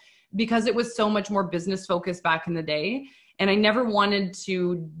people, because it was so much more business focused back in the day. And I never wanted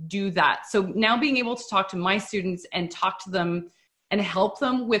to do that. So now being able to talk to my students and talk to them and help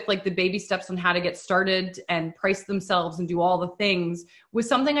them with like the baby steps on how to get started and price themselves and do all the things was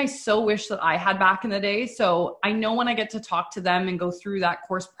something I so wish that I had back in the day. So I know when I get to talk to them and go through that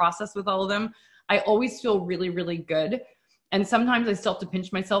course process with all of them, I always feel really, really good. And sometimes I still have to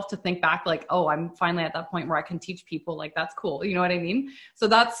pinch myself to think back like, oh, I'm finally at that point where I can teach people, like, that's cool. You know what I mean? So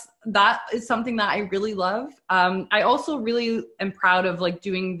that is something that I really love. I also really am proud of like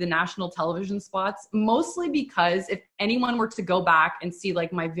doing the national television spots, mostly because if anyone were to go back and see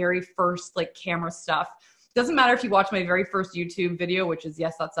like my very first like camera stuff, doesn't matter if you watch my very first YouTube video, which is,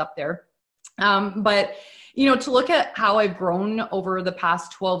 yes, that's up there. But, you know, to look at how I've grown over the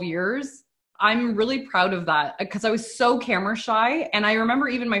past 12 years, I'm really proud of that because I was so camera shy. And I remember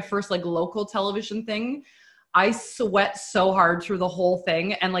even my first like local television thing, I sweat so hard through the whole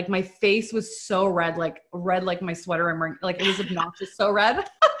thing. And like my face was so red like my sweater I'm wearing, like it was obnoxious, so red.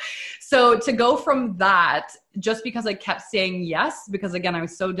 So to go from that, just because I kept saying yes, because again, I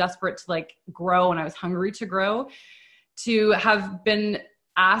was so desperate to like grow and I was hungry to grow, to have been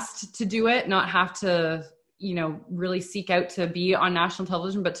asked to do it, not have to, you know, really seek out to be on national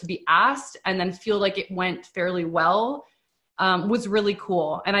television, but to be asked and then feel like it went fairly well, was really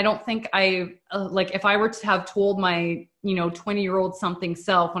cool. And I don't think like if I were to have told my, you know, 20-year-old something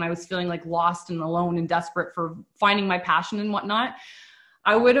self when I was feeling like lost and alone and desperate for finding my passion and whatnot,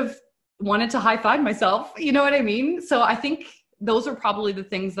 I would have wanted to high five myself. You know what I mean? So I think those are probably the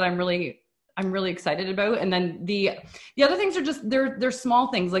things that I'm really excited about. And then the other things are just, they're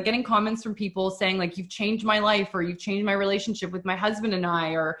small things, like getting comments from people saying like, you've changed my life, or you've changed my relationship with my husband and I,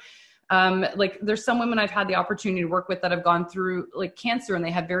 or like there's some women I've had the opportunity to work with that have gone through like cancer and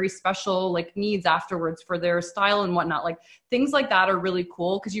they have very special like needs afterwards for their style and whatnot. Like things like that are really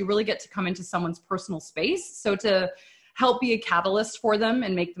cool because you really get to come into someone's personal space. So to help be a catalyst for them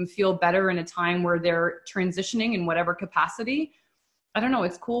and make them feel better in a time where they're transitioning in whatever capacity, I don't know,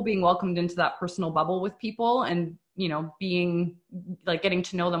 it's cool being welcomed into that personal bubble with people and, you know, being like getting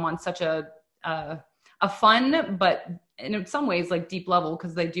to know them on such a fun, but in some ways like deep level,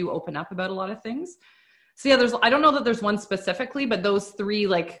 because they do open up about a lot of things. So yeah, I don't know that there's one specifically, but those three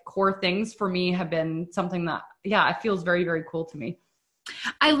like core things for me have been something that, yeah, it feels very, very cool to me.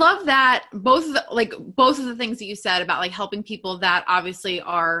 I love that both of the things that you said about like helping people that obviously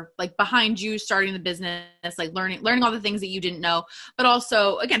are like behind you starting the business, like learning all the things that you didn't know, but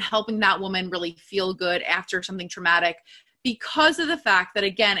also again, helping that woman really feel good after something traumatic, because of the fact that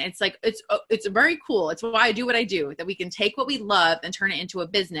again, it's like, it's very cool. It's why I do what I do, that we can take what we love and turn it into a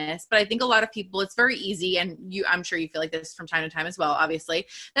business. But I think a lot of people, it's very easy. And I'm sure you feel like this from time to time as well, obviously,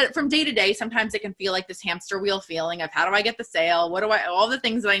 that from day to day, sometimes it can feel like this hamster wheel feeling of how do I get the sale? All the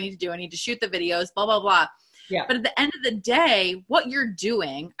things that I need to do. I need to shoot the videos, blah, blah, blah. Yeah. But at the end of the day, what you're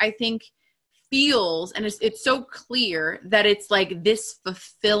doing, I think feels, and it's so clear that it's like this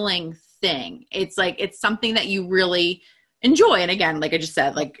fulfilling thing. It's like, it's something that you really enjoy. And again, like I just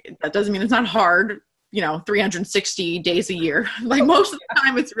said, like that doesn't mean it's not hard, 360 days a year. Like most of the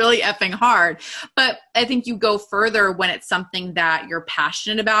time it's really effing hard. But I think you go further when it's something that you're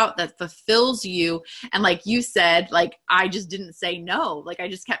passionate about, that fulfills you. And like you said, like I just didn't say no. Like I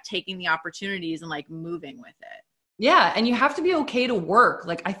just kept taking the opportunities and like moving with it. Yeah. And you have to be okay to work.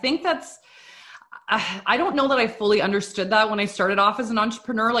 Like I think I don't know that I fully understood that when I started off as an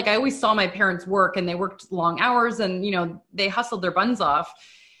entrepreneur. Like I always saw my parents work and they worked long hours and, they hustled their buns off.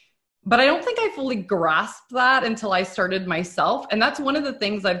 But I don't think I fully grasped that until I started myself. And that's one of the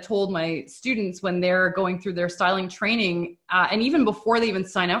things I've told my students when they're going through their styling training. And even before they even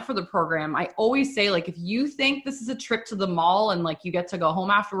sign up for the program, I always say, like, if you think this is a trip to the mall and like you get to go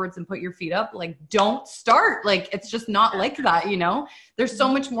home afterwards and put your feet up, like don't start. Like, it's just not like that, There's so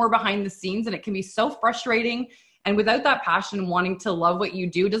much more behind the scenes and it can be so frustrating. And without that passion and wanting to love what you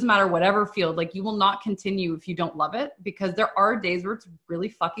do, doesn't matter whatever field, like you will not continue if you don't love it, because there are days where it's really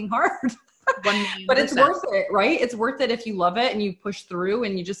fucking hard. But it's worth it, right? It's worth it if you love it and you push through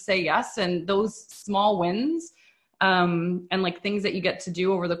and you just say yes. And those small wins and like things that you get to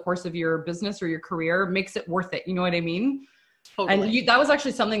do over the course of your business or your career makes it worth it. You know what I mean? Totally. And that was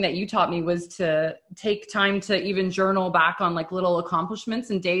actually something that you taught me, was to take time to even journal back on like little accomplishments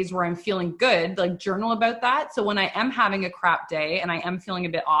and days where I'm feeling good, like journal about that. So when I am having a crap day and I am feeling a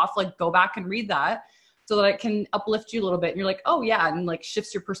bit off, like go back and read that so that it can uplift you a little bit. And you're like, oh yeah. And like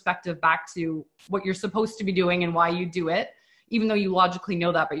shifts your perspective back to what you're supposed to be doing and why you do it. even though you logically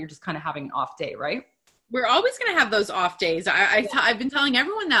know that, but you're just kind of having an off day, right? We're always going to have those off days. I've been telling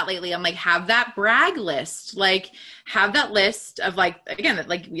everyone that lately. I'm like, have that brag list. Like, have that list of like, again,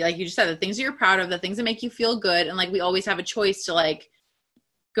 like you just said, the things that you're proud of, the things that make you feel good. And like, we always have a choice to like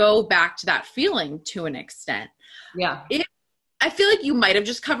go back to that feeling to an extent. Yeah. I feel like you might have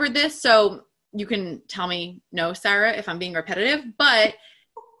just covered this, so you can tell me no, Sarah, if I'm being repetitive, but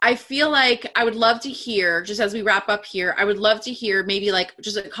I feel like I would love to hear, just as we wrap up here, I would love to hear maybe like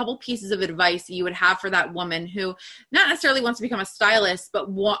just a couple pieces of advice that you would have for that woman who not necessarily wants to become a stylist,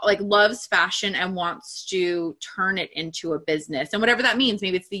 but like loves fashion and wants to turn it into a business. And whatever that means,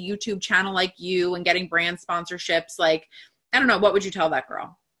 maybe it's the YouTube channel like you and getting brand sponsorships. Like, I don't know, what would you tell that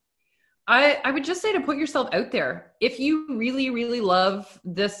girl? I would just say to put yourself out there. If you really, really love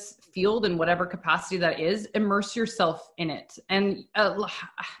this field in whatever capacity that is, immerse yourself in it. And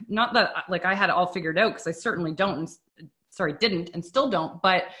not that like I had it all figured out, because I certainly didn't and still don't.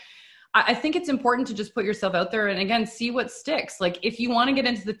 But I think it's important to just put yourself out there and again, see what sticks. Like if you want to get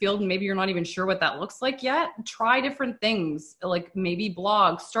into the field and maybe you're not even sure what that looks like yet, try different things, like maybe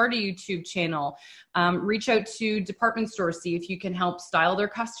blog, start a YouTube channel, reach out to department stores, see if you can help style their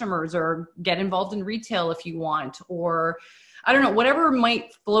customers, or get involved in retail if you want, or I don't know, whatever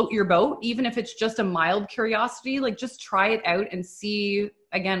might float your boat, even if it's just a mild curiosity, like just try it out and see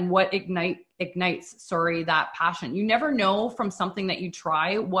again what ignites that passion. You never know from something that you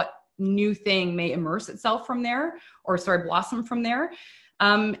try what new thing may immerse itself from there, or blossom from there.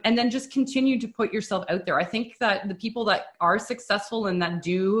 And then just continue to put yourself out there. I think that the people that are successful and that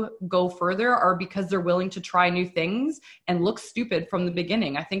do go further are because they're willing to try new things and look stupid from the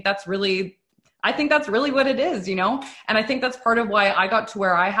beginning. I think that's really what it is, you know? And I think that's part of why I got to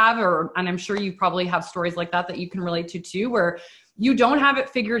where I have, and I'm sure you probably have stories like that you can relate to too, where you don't have it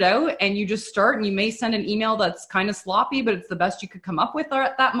figured out and you just start, and you may send an email that's kind of sloppy, but it's the best you could come up with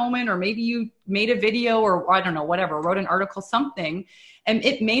at that moment. Or maybe you made a video, or I don't know, whatever, wrote an article, something, and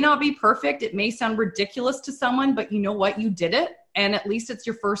it may not be perfect. It may sound ridiculous to someone, but you know what? You did it. And at least it's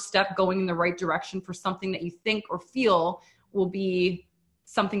your first step going in the right direction for something that you think or feel will be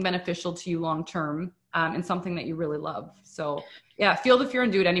something beneficial to you long-term, and something that you really love. So yeah, feel the fear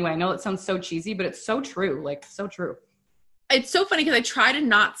and do it anyway. I know it sounds so cheesy, but it's so true. Like so true. It's so funny because I try to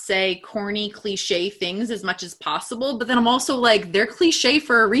not say corny cliche things as much as possible, but then I'm also like, they're cliche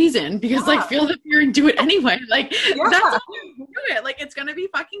for a reason, because like feel the fear and do it anyway. Like that's how you do it. Like it's going to be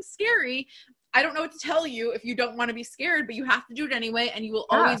fucking scary. I don't know what to tell you if you don't want to be scared, but you have to do it anyway. And you will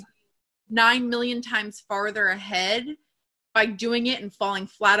always be 9 million times farther ahead by doing it and falling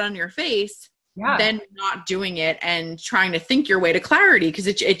flat on your face than not doing it and trying to think your way to clarity, because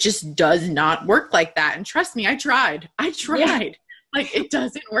it just does not work like that. And trust me, I tried. Like it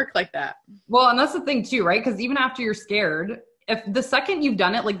doesn't work like that. Well, and that's the thing too, right? Because even after you're scared, if the second you've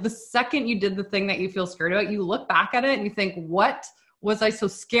done it, like the second you did the thing that you feel scared about, you look back at it and you think, what was I so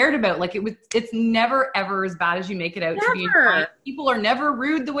scared about? Like it's never ever as bad as you make it out to be. People are never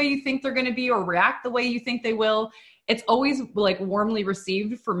rude the way you think they're going to be, or react the way you think they will. It's always like warmly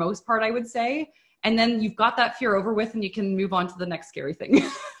received for most part, I would say. And then you've got that fear over with and you can move on to the next scary thing.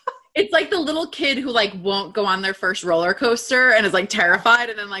 It's like the little kid who like won't go on their first roller coaster and is like terrified.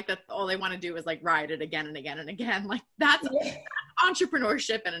 And then like that's all they want to do is like ride it again and again and again. Like that's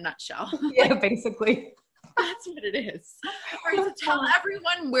entrepreneurship in a nutshell. Yeah, basically. That's what it is. All right, so tell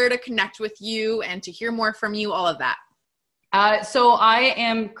everyone where to connect with you and to hear more from you, all of that. So I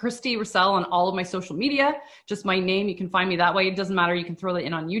am Christy Russell on all of my social media, just my name. You can find me that way. It doesn't matter. You can throw that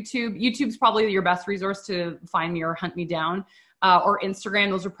in on YouTube. YouTube's probably your best resource to find me or hunt me down, or Instagram.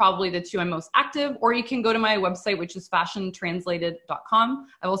 Those are probably the two I'm most active, or you can go to my website, which is fashiontranslated.com.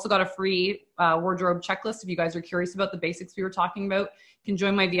 I've also got a free wardrobe checklist. If you guys are curious about the basics we were talking about, you can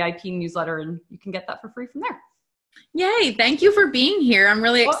join my VIP newsletter and you can get that for free from there. Yay. Thank you for being here. I'm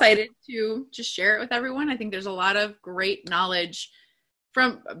really excited to just share it with everyone. I think there's a lot of great knowledge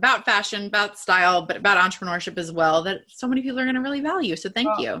about fashion, about style, but about entrepreneurship as well that so many people are going to really value. So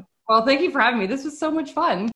thank you. Well, thank you for having me. This was so much fun.